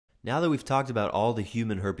Now that we've talked about all the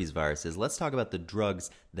human herpes viruses, let's talk about the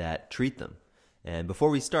drugs that treat them. And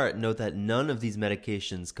before we start, note that none of these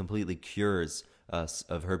medications completely cures us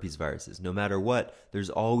of herpes viruses. No matter what,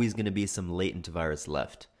 there's always going to be some latent virus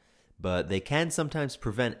left. But they can sometimes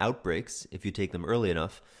prevent outbreaks if you take them early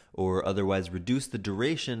enough, or otherwise reduce the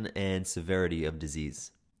duration and severity of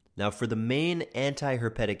disease. Now, for the main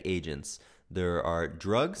anti-herpetic agents, there are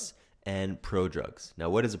drugs and prodrugs. Now,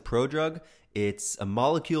 what is a prodrug? It's a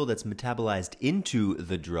molecule that's metabolized into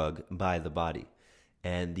the drug by the body.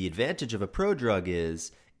 And the advantage of a prodrug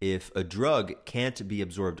is if a drug can't be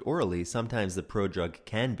absorbed orally, sometimes the prodrug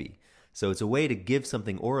can be. So it's a way to give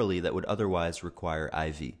something orally that would otherwise require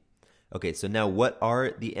IV. Okay, so now what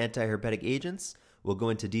are the anti-herpetic agents? We'll go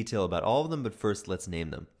into detail about all of them, but first let's name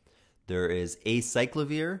them. There is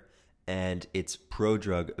Acyclovir and its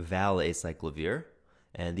prodrug Valacyclovir.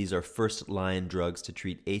 And these are first-line drugs to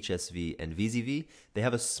treat HSV and VZV. They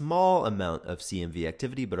have a small amount of CMV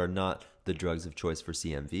activity, but are not the drugs of choice for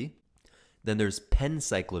CMV. Then there's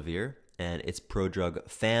Penciclovir and its prodrug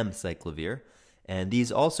Famciclovir. And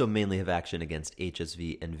these also mainly have action against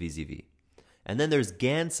HSV and VZV. And then there's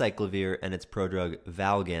Ganciclovir and its prodrug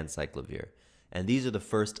Valganciclovir. And these are the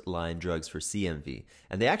first-line drugs for CMV.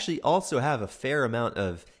 And they actually also have a fair amount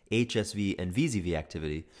of HSV and VZV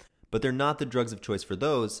activity, but they're not the drugs of choice for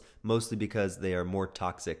those, mostly because they are more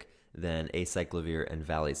toxic than Acyclovir and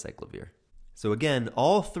Valacyclovir. So again,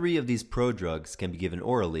 all three of these prodrugs can be given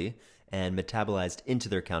orally and metabolized into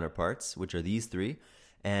their counterparts, which are these three.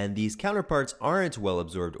 And these counterparts aren't well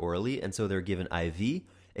absorbed orally, and so they're given IV,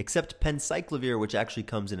 except Penciclovir, which actually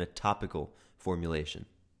comes in a topical formulation.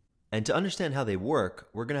 And to understand how they work,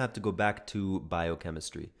 we're going to have to go back to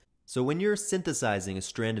biochemistry. So when you're synthesizing a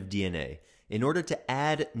strand of DNA, in order to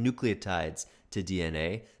add nucleotides to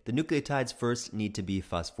DNA, the nucleotides first need to be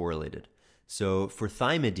phosphorylated. So for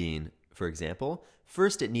thymidine, for example,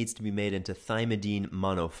 first it needs to be made into thymidine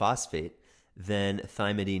monophosphate, then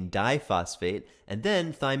thymidine diphosphate, and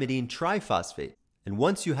then thymidine triphosphate. And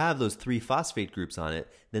once you have those three phosphate groups on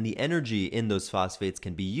it, then the energy in those phosphates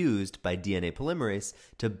can be used by DNA polymerase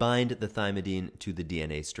to bind the thymidine to the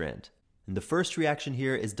DNA strand. And the first reaction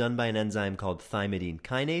here is done by an enzyme called thymidine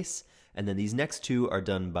kinase, and then these next two are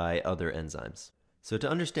done by other enzymes. So to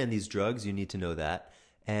understand these drugs, you need to know that.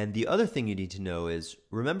 And the other thing you need to know is,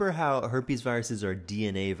 remember how herpes viruses are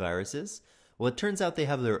DNA viruses? Well, it turns out they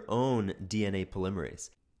have their own DNA polymerase.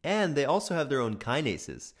 And they also have their own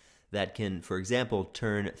kinases that can, for example,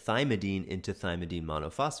 turn thymidine into thymidine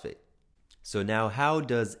monophosphate. So now how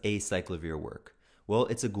does acyclovir work? Well,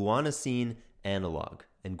 it's a guanosine analog.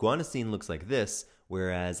 And guanosine looks like this,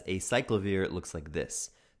 whereas acyclovir looks like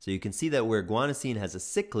this. So you can see that where guanosine has a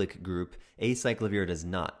cyclic group, acyclovir does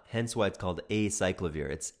not. Hence why it's called acyclovir.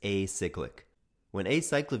 It's acyclic. When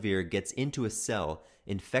acyclovir gets into a cell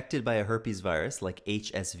infected by a herpes virus like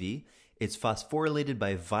HSV, it's phosphorylated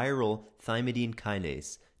by viral thymidine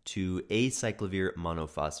kinase to acyclovir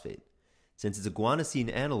monophosphate. Since it's a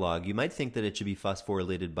guanosine analog, you might think that it should be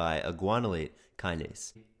phosphorylated by a guanylate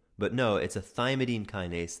kinase. But no, it's a thymidine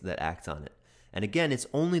kinase that acts on it. And again, it's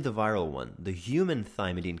only the viral one. The human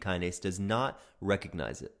thymidine kinase does not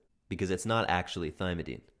recognize it because it's not actually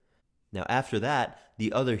thymidine. Now after that,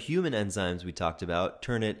 the other human enzymes we talked about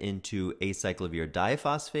turn it into acyclovir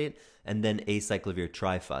diphosphate and then acyclovir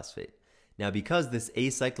triphosphate. Now because this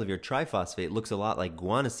acyclovir triphosphate looks a lot like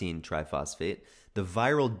guanosine triphosphate, the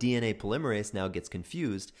viral DNA polymerase now gets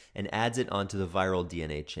confused and adds it onto the viral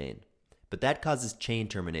DNA chain. But that causes chain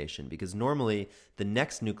termination because normally the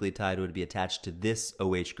next nucleotide would be attached to this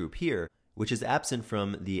OH group here, which is absent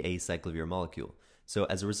from the acyclovir molecule. So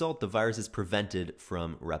as a result, the virus is prevented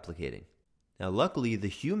from replicating. Now luckily, the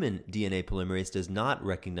human DNA polymerase does not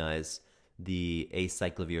recognize the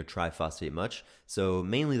acyclovir triphosphate much, so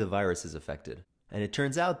mainly the virus is affected. And it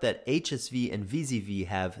turns out that HSV and VZV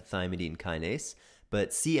have thymidine kinase,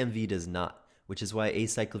 but CMV does not, which is why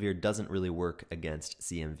acyclovir doesn't really work against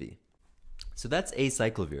CMV. So that's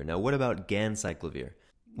acyclovir. Now what about Ganciclovir?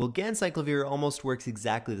 Well, Ganciclovir almost works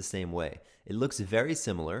exactly the same way. It looks very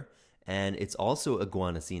similar, and it's also a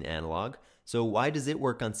guanosine analog. So why does it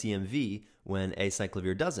work on CMV when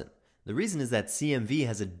acyclovir doesn't? The reason is that CMV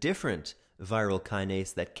has a different viral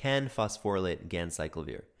kinase that can phosphorylate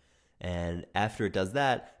Ganciclovir. And after it does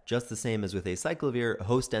that, just the same as with acyclovir,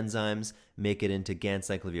 host enzymes make it into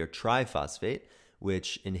Ganciclovir triphosphate,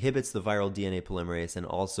 which inhibits the viral DNA polymerase and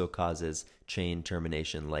also causes chain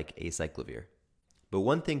termination like acyclovir. But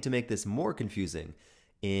one thing to make this more confusing,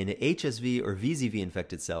 in HSV or VZV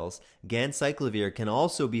infected cells, Ganciclovir can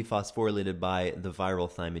also be phosphorylated by the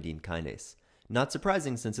viral thymidine kinase. Not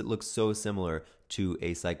surprising since it looks so similar to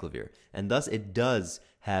acyclovir, and thus it does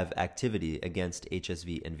have activity against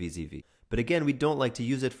HSV and VZV. But again, we don't like to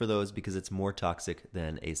use it for those because it's more toxic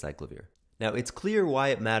than acyclovir. Now, it's clear why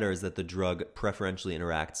it matters that the drug preferentially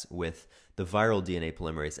interacts with the viral DNA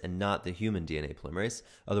polymerase and not the human DNA polymerase,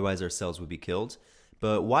 otherwise our cells would be killed.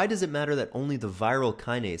 But why does it matter that only the viral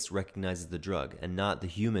kinase recognizes the drug and not the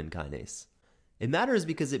human kinase? It matters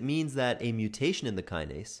because it means that a mutation in the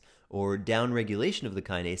kinase or downregulation of the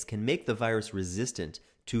kinase can make the virus resistant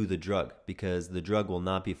to the drug because the drug will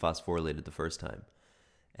not be phosphorylated the first time.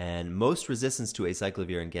 And most resistance to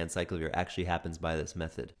acyclovir and ganciclovir actually happens by this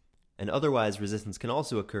method. And otherwise, resistance can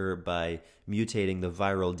also occur by mutating the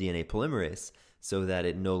viral DNA polymerase so that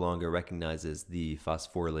it no longer recognizes the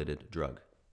phosphorylated drug.